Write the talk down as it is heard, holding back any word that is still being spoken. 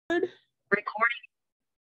Recording.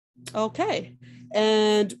 Okay,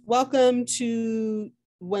 and welcome to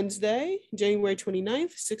Wednesday, January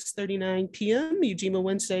 29th, 6:39 p.m., Ujima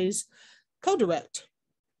Wednesdays Co-Direct.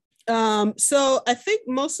 So I think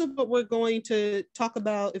most of what we're going to talk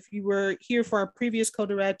about, if you were here for our previous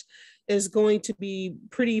Co-Direct, is going to be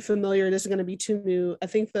pretty familiar. This is going to be too new. I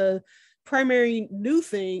think the primary new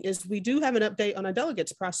thing is we do have an update on our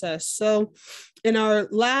delegates process. So in our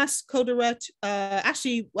last co-direct, a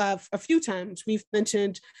few times we've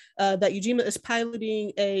mentioned that Ujima is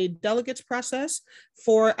piloting a delegates process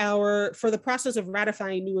for the process of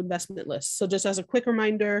ratifying new investment lists. So just as a quick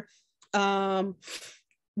reminder,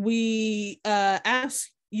 we ask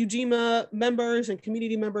Ujima members and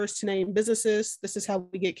community members to name businesses. This is how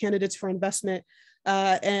we get candidates for investment.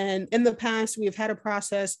 And in the past, we have had a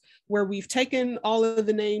process where we've taken all of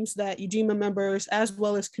the names that Ujima members, as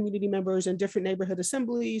well as community members in different neighborhood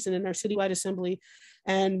assemblies and in our citywide assembly,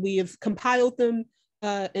 and we have compiled them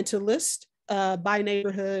into lists by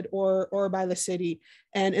neighborhood or by the city.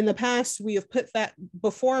 And in the past, we have put that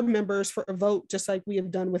before members for a vote, just like we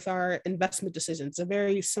have done with our investment decisions, a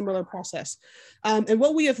very similar process. And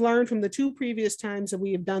what we have learned from the two previous times that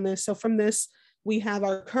we have done this, so from this, we have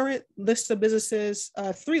our current list of businesses,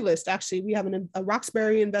 three lists actually. We have a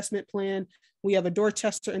Roxbury investment plan, we have a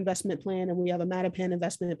Dorchester investment plan, and we have a Mattapan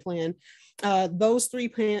investment plan. Those three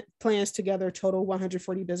plans together total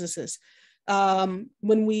 140 businesses.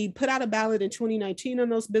 When we put out a ballot in 2019 on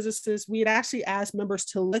those businesses, we had actually asked members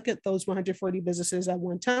to look at those 140 businesses at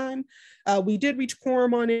one time. We did reach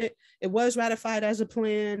quorum on it. It was ratified as a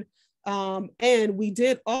plan. And we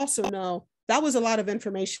did also know that was a lot of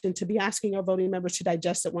information to be asking our voting members to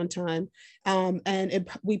digest at one time.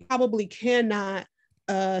 We probably cannot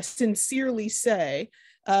sincerely say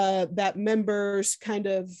that members kind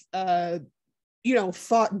of,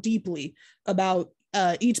 thought deeply about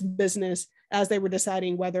each business as they were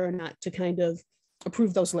deciding whether or not to kind of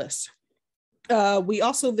approve those lists. We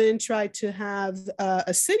also then tried to have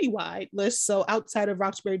a citywide list, so outside of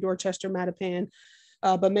Roxbury, Dorchester, Mattapan,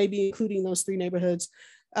 but maybe including those three neighborhoods,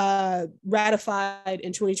 ratified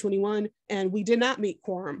in 2021, and we did not meet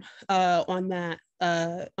quorum on that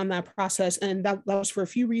process, and that was for a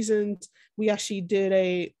few reasons. We actually did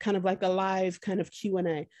a kind of like a live kind of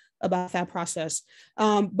Q&A about that process.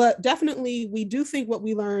 But definitely we do think what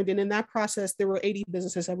we learned, and in that process, there were 80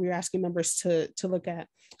 businesses that we were asking members to look at.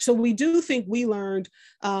 So we do think we learned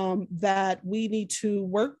that we need to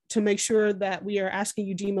work to make sure that we are asking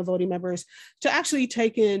Ujima voting members to actually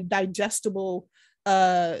take in digestible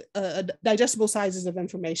sizes of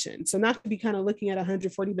information. So not to be kind of looking at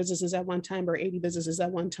 140 businesses at one time or 80 businesses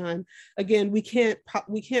at one time. Again, we can't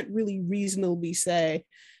really reasonably say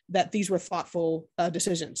that these were thoughtful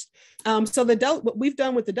decisions. So what we've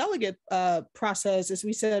done with the delegate process is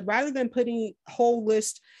we said, rather than putting a whole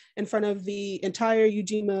list in front of the entire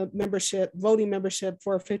Ujima voting membership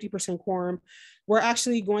for a 50% quorum, we're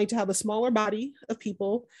actually going to have a smaller body of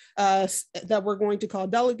people that we're going to call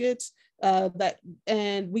delegates,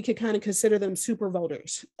 and we could kind of consider them super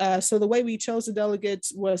voters. So the way we chose the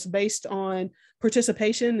delegates was based on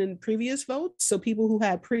participation in previous votes. So people who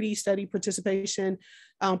had pretty steady participation,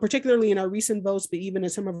 particularly in our recent votes, but even in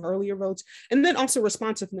some of our earlier votes. And then also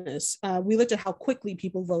responsiveness. We looked at how quickly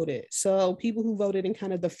people voted. So people who voted in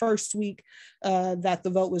kind of the first week that the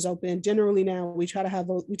vote was open, generally now we try to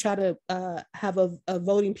have a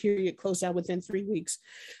voting period closed out within 3 weeks.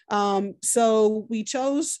 So we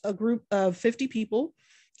chose a group of 50 people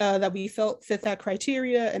that we felt fit that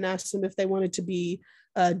criteria and asked them if they wanted to be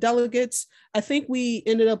delegates. I think we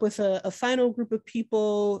ended up with a final group of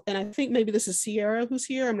people, and I think maybe this is Sierra who's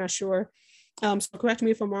here, I'm not sure. So correct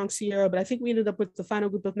me if I'm wrong, Sierra, but I think we ended up with the final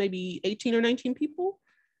group of maybe 18 or 19 people.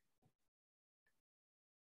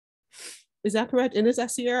 Is that correct? And is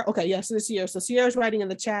that Sierra? Okay, yes, it's Sierra. So Sierra's writing in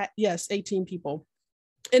the chat, yes, 18 people.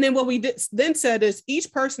 And then what we then said is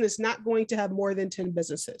each person is not going to have more than 10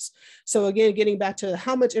 businesses. So again, getting back to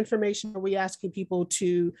how much information are we asking people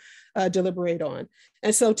to deliberate on?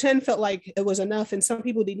 And so 10 felt like it was enough, and some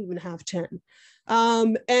people didn't even have 10.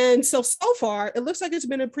 And so far, it looks like it's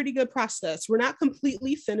been a pretty good process. We're not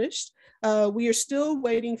completely finished. We are still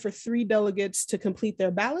waiting for 3 delegates to complete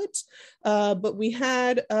their ballots, but we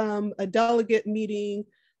had a delegate meeting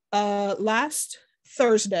last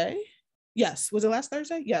Thursday. Yes, was it last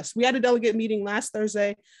Thursday? Yes, we had a delegate meeting last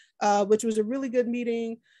Thursday, which was a really good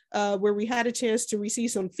meeting where we had a chance to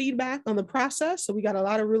receive some feedback on the process. So we got a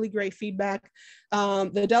lot of really great feedback.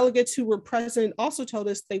 The delegates who were present also told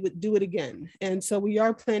us they would do it again. And so we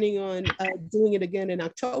are planning on doing it again in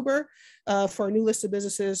October for a new list of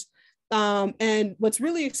businesses. And what's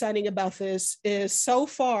really exciting about this is so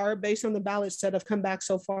far, based on the ballots that have come back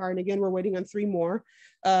so far, and again, we're waiting on 3 more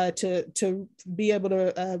to be able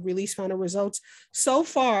to release final results. So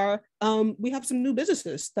far, we have some new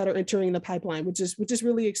businesses that are entering the pipeline, which is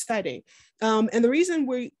really exciting. And the reason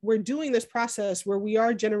we're doing this process where we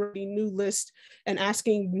are generating new lists and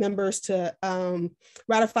asking members to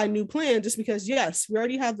ratify new plans is because, yes, we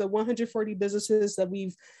already have the 140 businesses that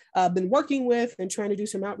we've been working with and trying to do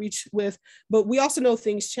some outreach with, but we also know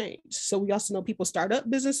things change. So we also know people start up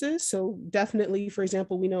businesses. So definitely, for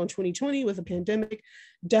example, we know in 2020 with the pandemic,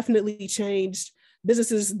 definitely changed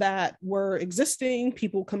businesses that were existing.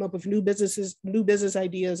 People come up with new businesses, new business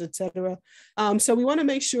ideas, et cetera. So we want to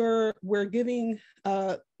make sure we're giving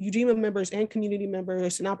Ujima members and community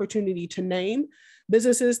members an opportunity to name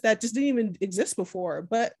businesses that just didn't even exist before,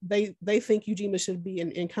 but they think Ujima should be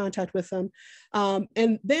in contact with them.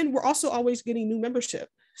 And then we're also always getting new membership.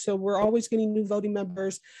 So we're always getting new voting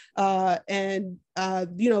members, and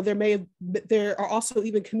there are also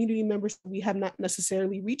even community members we have not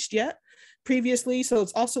necessarily reached yet previously. So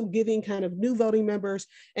it's also giving kind of new voting members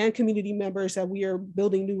and community members that we are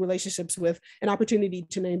building new relationships with an opportunity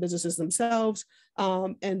to name businesses themselves,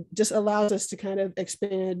 and just allows us to kind of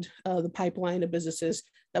expand the pipeline of businesses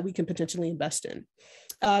that we can potentially invest in.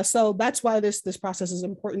 So that's why this process is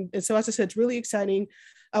important. And so, as I said, it's really exciting.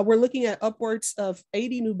 We're looking at upwards of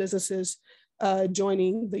 80 new businesses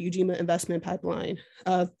joining the Ujima investment pipeline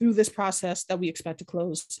through this process that we expect to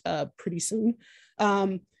close pretty soon.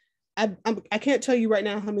 I can't tell you right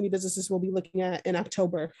now how many businesses we'll be looking at in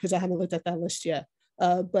October because I haven't looked at that list yet.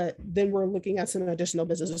 But then we're looking at some additional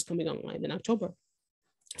businesses coming online in October.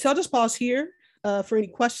 So I'll just pause here for any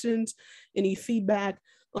questions, any feedback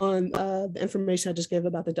on the information I just gave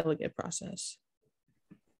about the delegate process.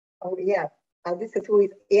 Oh, yeah. This is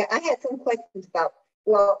Louise. Yeah, I had some questions about,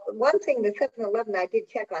 well, one thing, the 7-Eleven I did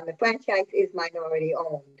check on, the franchise is minority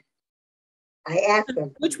owned. I asked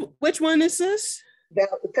them. Which one is this? The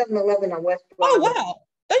 7-Eleven on West Broadway. Oh, wow.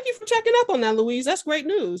 Thank you for checking up on that, Louise. That's great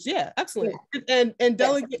news. Yeah, excellent. Yeah. And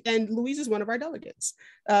delegate, and Louise is one of our delegates.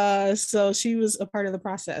 So she was a part of the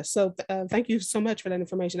process. So thank you so much for that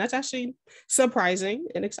information. That's actually surprising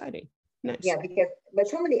and exciting. Nice. Yeah, but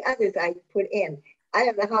so many others I put in. I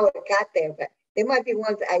don't know how it got there, but they might be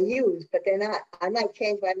ones I use, but they're not. I might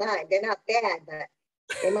change my mind. They're not bad, but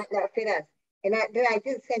they might not fit us. And then I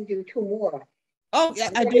did send you 2 more. Oh, yeah,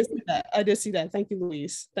 I did see that. I did see that. Thank you,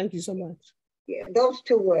 Louise. Thank you so much. Yeah, those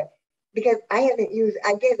 2 were, because I haven't used,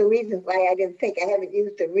 I gave the reasons why I didn't think, I haven't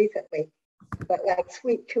used them recently, but like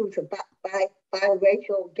Sweet Tooth, a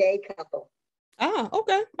biracial gay couple. Ah,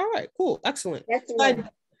 okay. All right, cool. Excellent. That's so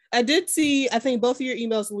I did see, I think, both of your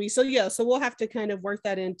emails, Louise. So yeah, so we'll have to kind of work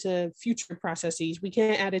that into future processes. We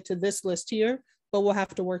can't add it to this list here, but we'll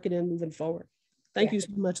have to work it in moving forward. Thank you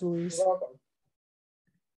so much, Louise. You're welcome.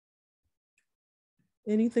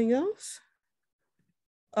 Anything else?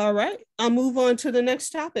 All right, I'll move on to the next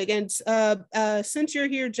topic. And since you're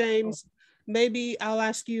here, James, maybe I'll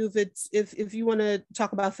ask you if you want to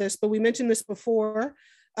talk about this, but we mentioned this before.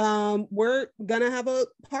 We're gonna have a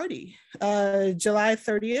party July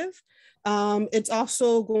 30th. It's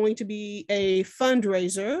also going to be a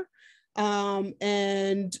fundraiser.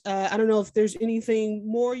 And I don't know if there's anything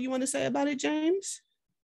more you want to say about it, James?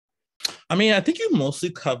 I mean, I think you mostly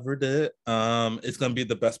covered it. It's going to be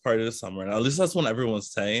the best part of the summer. And at least that's what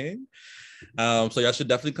everyone's saying. So y'all should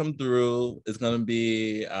definitely come through. It's going to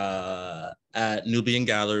be at Nubian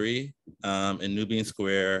Gallery in Nubian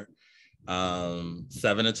Square, 7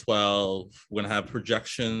 to 12. We're going to have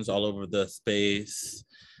projections all over the space.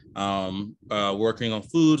 Working on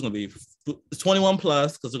food. It's going to be 21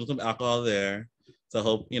 plus because there's going to be alcohol there. So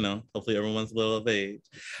hopefully everyone's a little of age.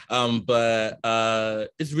 But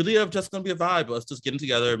it's really just gonna be a vibe. Us just getting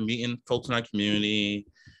together, meeting folks in our community,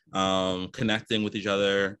 connecting with each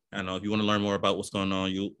other. I know if you want to learn more about what's going on,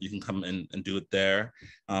 you can come and do it there.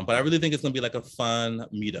 But I really think it's gonna be like a fun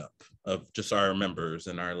meetup of just our members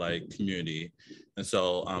and our community. And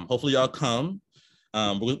so hopefully y'all come.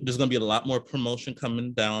 There's going to be a lot more promotion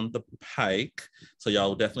coming down the pike. So y'all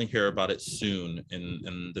will definitely hear about it soon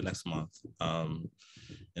in the next month.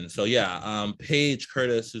 And so, Paige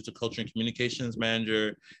Curtis, who's the Culture and Communications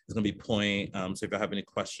Manager, is going to be point. So if you have any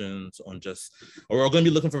questions on or we're going to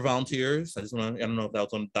be looking for volunteers. I don't know if that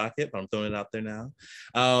was on the docket, but I'm throwing it out there now.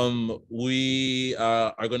 We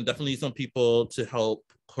are going to definitely need some people to help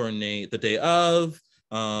coordinate the day of,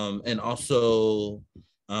 and also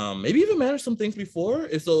maybe even manage some things before.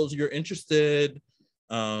 If you're interested,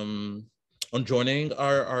 on joining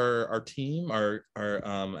our team, our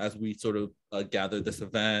as we sort of gather this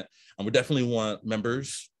event. And we definitely want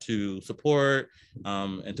members to support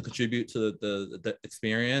and to contribute to the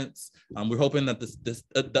experience. We're hoping that the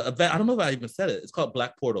event, I don't know if I even said it, it's called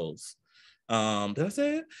Black Portals. Did I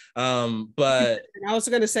say it? But I was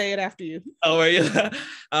going to say it after you. Oh, yeah.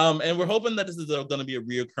 And we're hoping that this is going to be a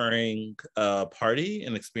reoccurring party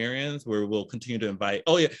and experience where we'll continue to invite.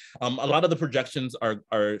 Oh, yeah. A lot of the projections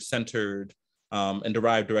are centered and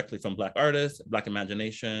derived directly from Black artists, Black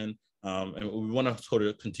imagination, and we want to sort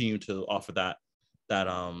of continue to offer that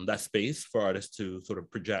space for artists to sort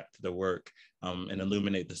of project their work and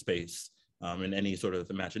illuminate the space in any sort of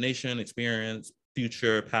imagination, experience,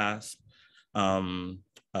 future, past.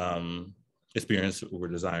 Experience we're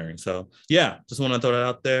desiring. So yeah, just want to throw that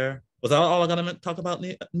out there. Was that all I got to talk about,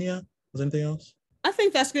 Nia? Was anything else? I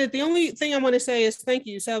think that's good. The only thing I want to say is thank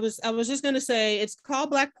you. So I was just going to say it's called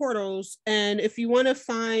Black Portals, and if you want to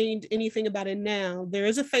find anything about it now, there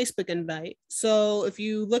is a Facebook invite. So if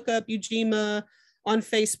you look up Ujima on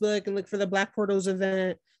Facebook and look for the Black Portals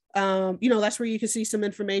event, that's where you can see some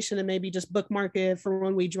information and maybe just bookmark it for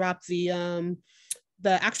when we drop the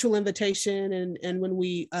actual invitation and when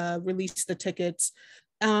we release the tickets.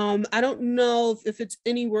 I don't know if it's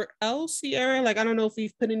anywhere else, Sierra. Like, I don't know if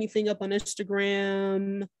we've put anything up on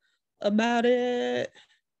Instagram about it.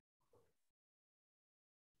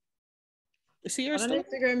 Sierra on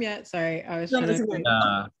Instagram yet? Sorry, I was okay,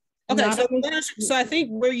 so I think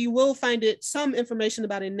where you will find it, some information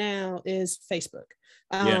about it now is Facebook.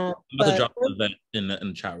 I'm going to drop the event in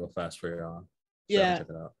the chat real fast for y'all. Yeah. Check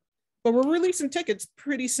it out. But we're releasing tickets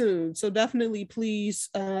pretty soon. So definitely please,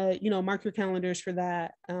 mark your calendars for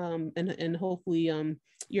that. And hopefully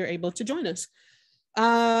you're able to join us.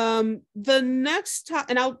 The next time,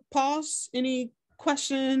 and I'll pause, any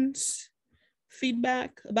questions,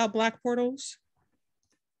 feedback about Black Portals?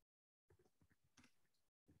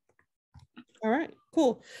 All right,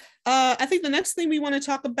 cool. I think the next thing we want to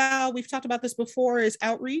talk about, we've talked about this before, is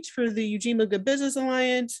outreach for the Ujima Good Business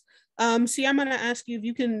Alliance. See, I'm going to ask you if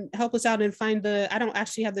you can help us out and find I don't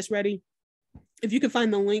actually have this ready. If you can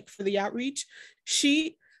find the link for the outreach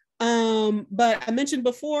sheet. But I mentioned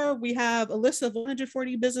before, we have a list of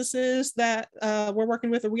 140 businesses that we're working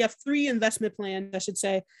with, or we have 3 investment plans, I should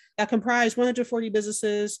say, that comprise 140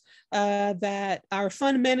 businesses that our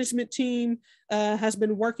fund management team has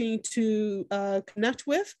been working to connect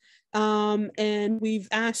with. And we've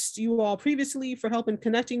asked you all previously for help in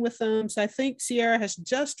connecting with them. So I think Sierra has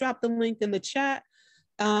just dropped the link in the chat.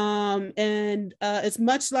 And it's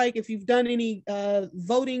much like if you've done any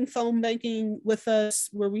voting phone banking with us,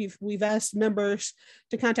 where we've asked members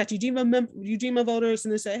to contact Ujima voters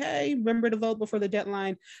and to say, hey, remember to vote before the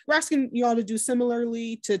deadline. We're asking you all to do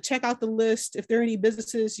similarly, to check out the list. If there are any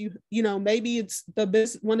businesses maybe it's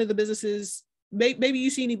one of the businesses, maybe you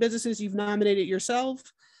see any businesses you've nominated yourself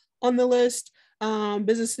on the list,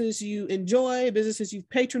 businesses you enjoy, businesses you've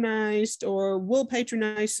patronized or will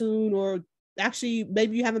patronize soon, or actually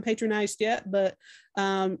maybe you haven't patronized yet, but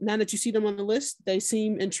now that you see them on the list, they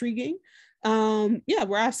seem intriguing.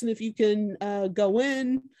 We're asking if you can go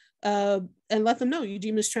in and let them know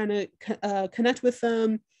Ujima is trying to connect with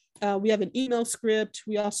them. We have an email script.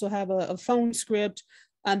 We also have a phone script,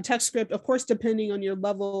 text script, of course, depending on your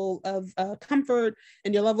level of comfort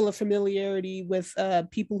and your level of familiarity with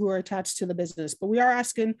people who are attached to the business. But we are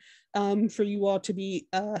asking for you all to be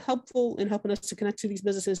helpful in helping us to connect to these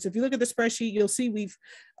businesses. If you look at the spreadsheet, you'll see we've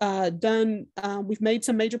made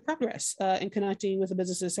some major progress in connecting with the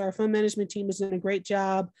businesses. So our fund management team has done a great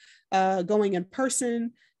job going in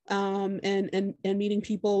person and meeting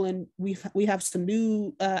people. And we have some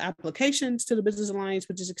new applications to the Business Alliance,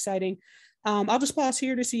 which is exciting. I'll just pause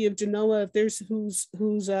here to see if Genoa,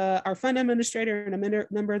 who's our fund administrator and a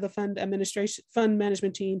member of the fund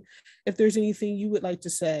management team, if there's anything you would like to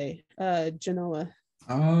say, Genoa.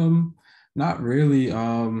 Not really.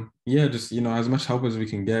 Just as much help as we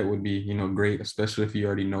can get would be great, especially if you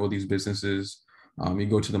already know these businesses. You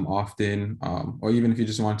go to them often, or even if you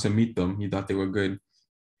just want to meet them, you thought they were good.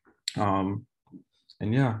 We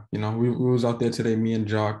was out there today, me and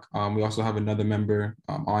Jock. We also have another member,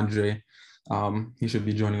 Andre. He should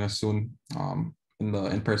be joining us soon in the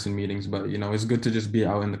in-person meetings, but it's good to just be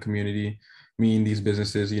out in the community, meeting these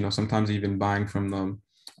businesses, sometimes even buying from them,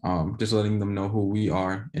 just letting them know who we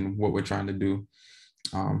are and what we're trying to do.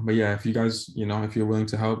 If you guys, if you're willing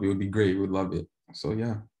to help, it would be great. We'd love it. So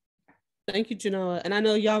Thank you, Genoa. And I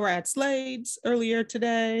know y'all were at Slade's earlier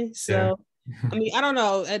today. So I mean, I don't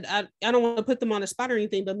know. I don't want to put them on the spot or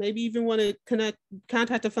anything, but maybe even want to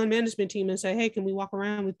contact the fund management team and say, hey, can we walk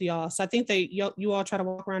around with y'all? So I think you all try to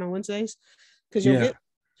walk around on Wednesdays because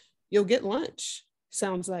you'll get lunch.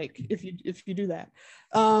 Sounds like if you do that.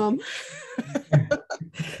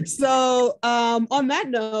 So on that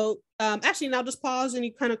note, actually, now just pause.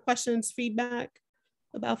 Any kind of questions, feedback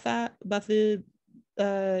about the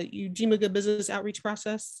Ujima Good Business outreach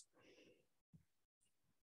process?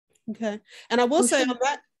 Okay, and I will say on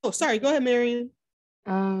that. Oh, sorry. Go ahead, Marion.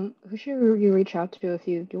 Who should you reach out to if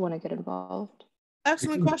you do want to get involved?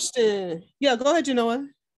 Excellent question. Yeah, go ahead, Genoa.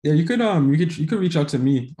 Yeah, you could reach out to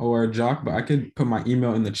me or Jock, but I could put my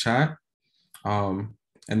email in the chat. And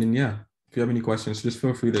then yeah, if you have any questions, just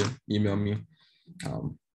feel free to email me.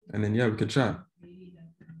 And then yeah, we could chat.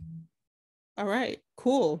 All right,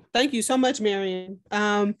 cool. Thank you so much, Marion.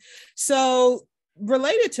 So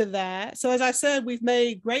related to that, so as I said, we've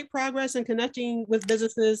made great progress in connecting with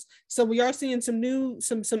businesses. So we are seeing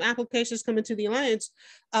some applications come into the Alliance.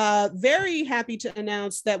 Very happy to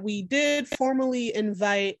announce that we did formally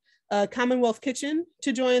invite Commonwealth Kitchen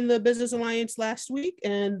to join the Business Alliance last week,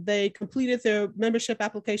 and they completed their membership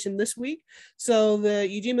application this week. So the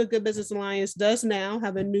Ujima Good Business Alliance does now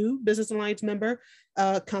have a new Business Alliance member,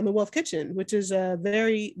 Commonwealth Kitchen, which is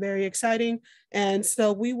very, very exciting. And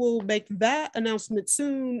so we will make that announcement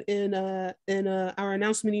soon in our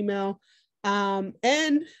announcement email.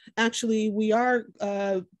 And actually, we are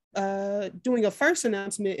doing a first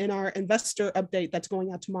announcement in our investor update that's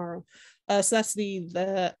going out tomorrow. So that's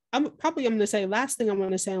I'm going to say last thing I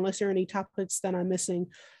want to say, unless there are any topics that I'm missing,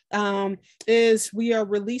 is we are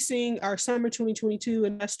releasing our summer 2022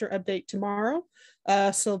 investor update tomorrow.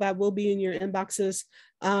 So that will be in your inboxes,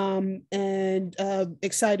 and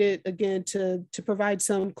excited again to provide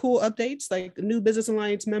some cool updates, like a new Business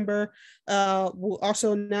Alliance member. We'll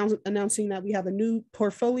also announcing that we have a new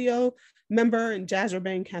portfolio member in Jazzer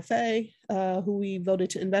Bang Cafe, who we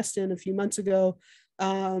voted to invest in a few months ago.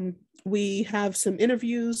 We have some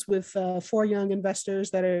interviews with 4 young investors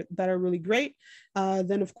that are really great.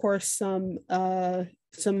 Then of course some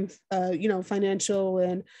financial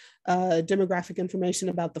and demographic information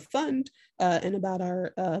about the fund and about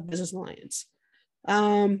our Business Alliance.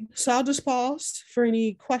 So I'll just pause for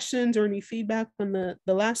any questions or any feedback on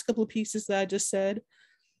the last couple of pieces that I just said.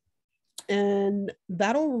 And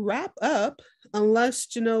that'll wrap up, unless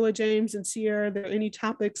Genoa, James, and Sierra, there are any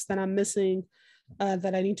topics that I'm missing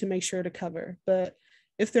that I need to make sure to cover. But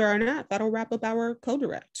if there are not, that'll wrap up our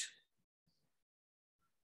co-direct.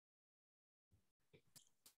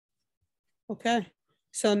 Okay,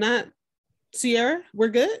 so not Sierra, we're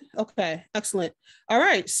good? Okay, excellent. All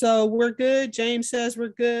right, so we're good. James says we're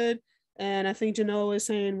good. And I think Genoa is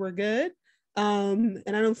saying we're good. And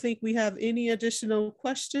I don't think we have any additional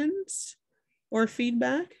questions or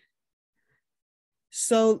feedback.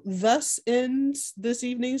 So thus ends this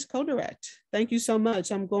evening's co-direct. Thank you so much.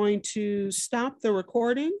 I'm going to stop the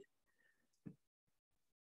recording